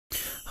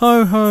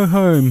Ho ho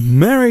ho,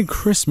 Merry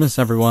Christmas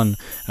everyone.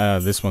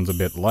 This one's a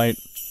bit late.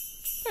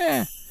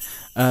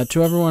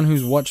 To everyone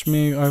who's watched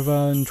me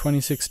over in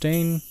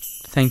 2016,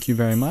 thank you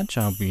very much.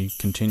 I'll be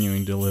continuing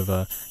to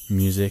deliver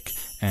music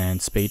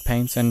and speed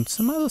paints and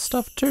some other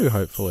stuff too,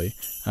 hopefully.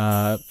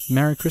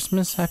 Merry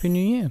Christmas, Happy New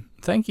Year.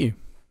 Thank you.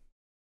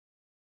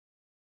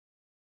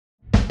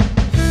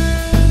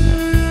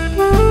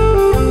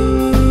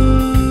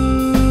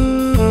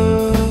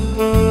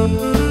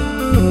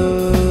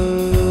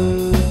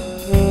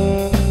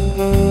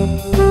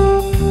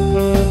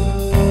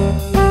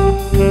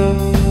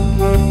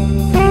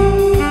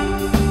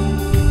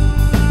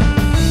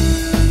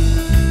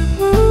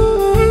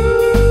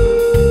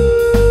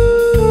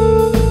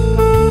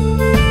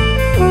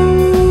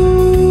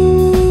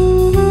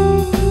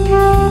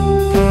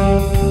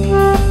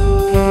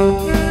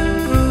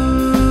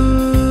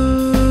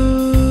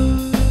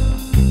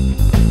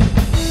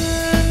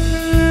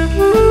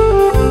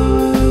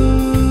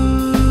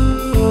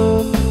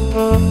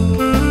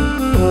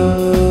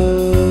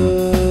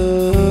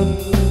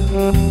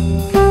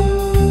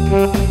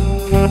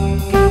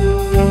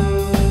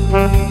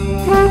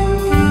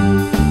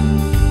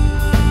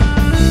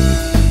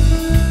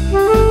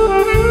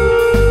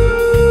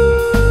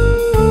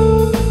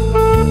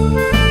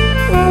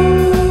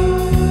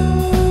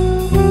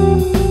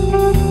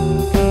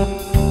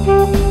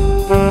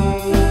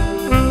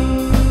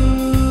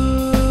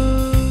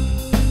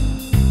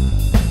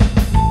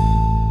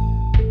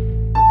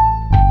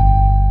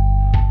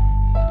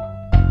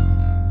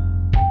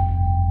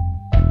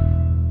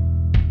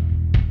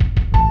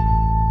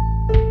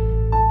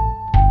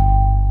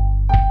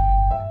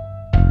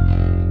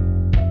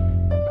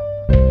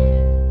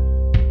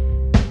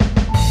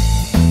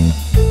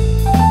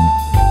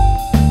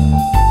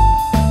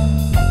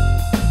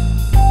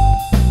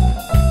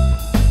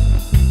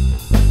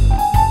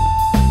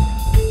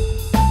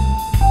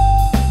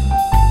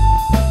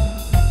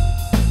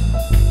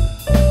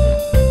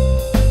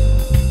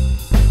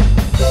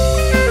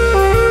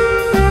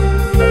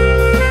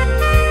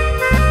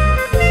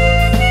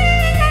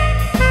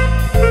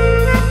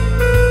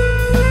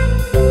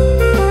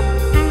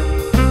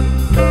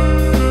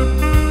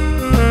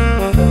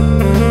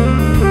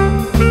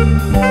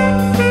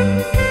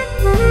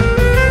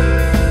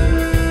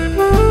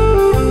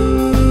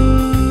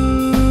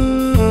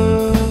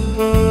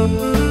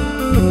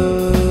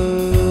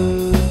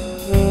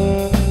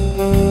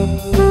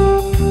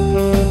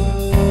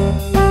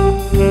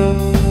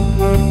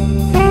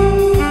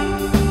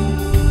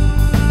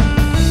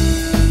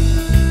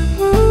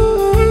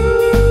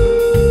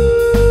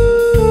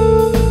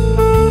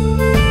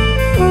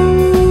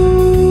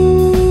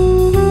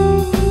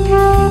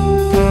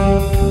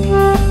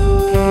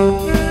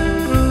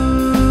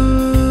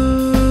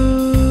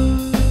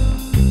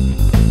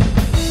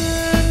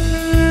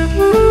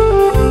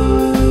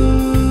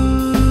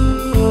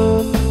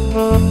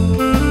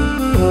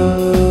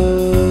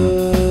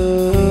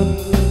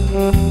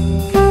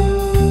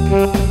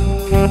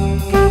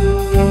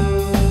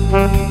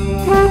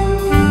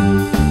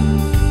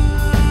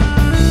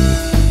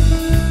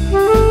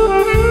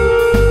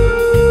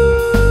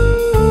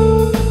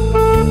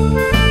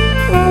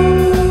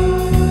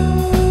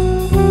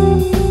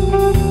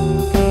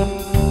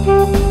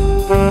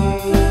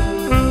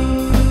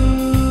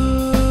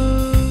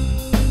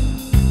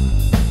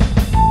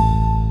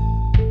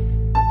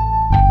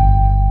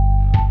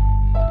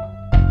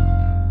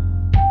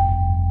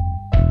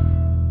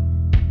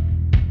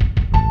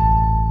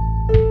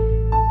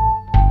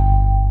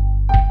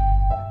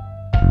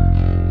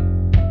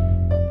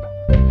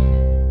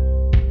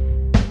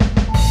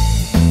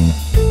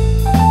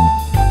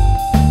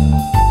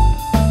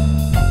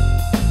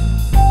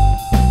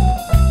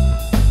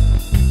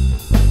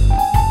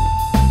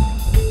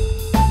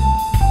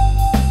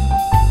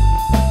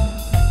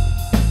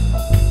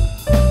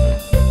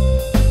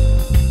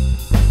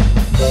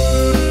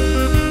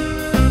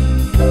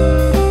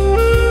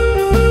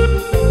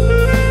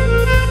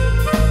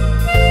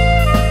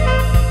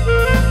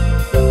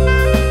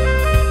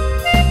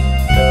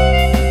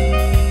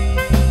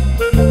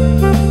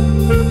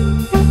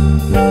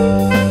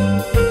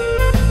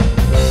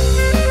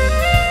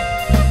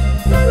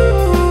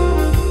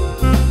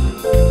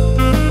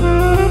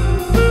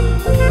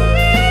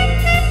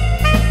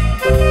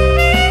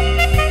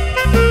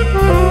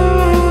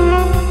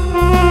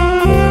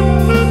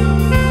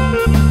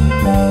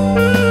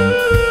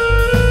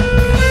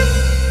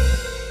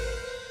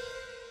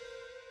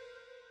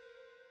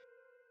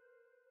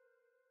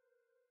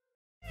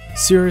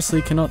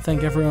 Seriously cannot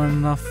thank everyone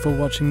enough for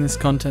watching this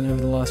content over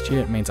the last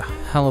year. It means a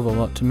hell of a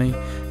lot to me.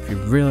 If you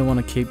really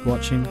want to keep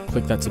watching,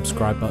 click that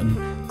subscribe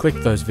button, click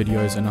those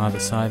videos on either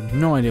side.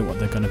 No idea what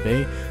they're going to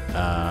be.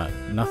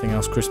 Nothing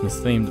else Christmas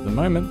themed at the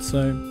moment,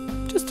 so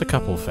just a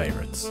couple of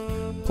favourites.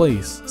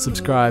 Please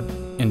subscribe,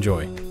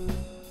 enjoy.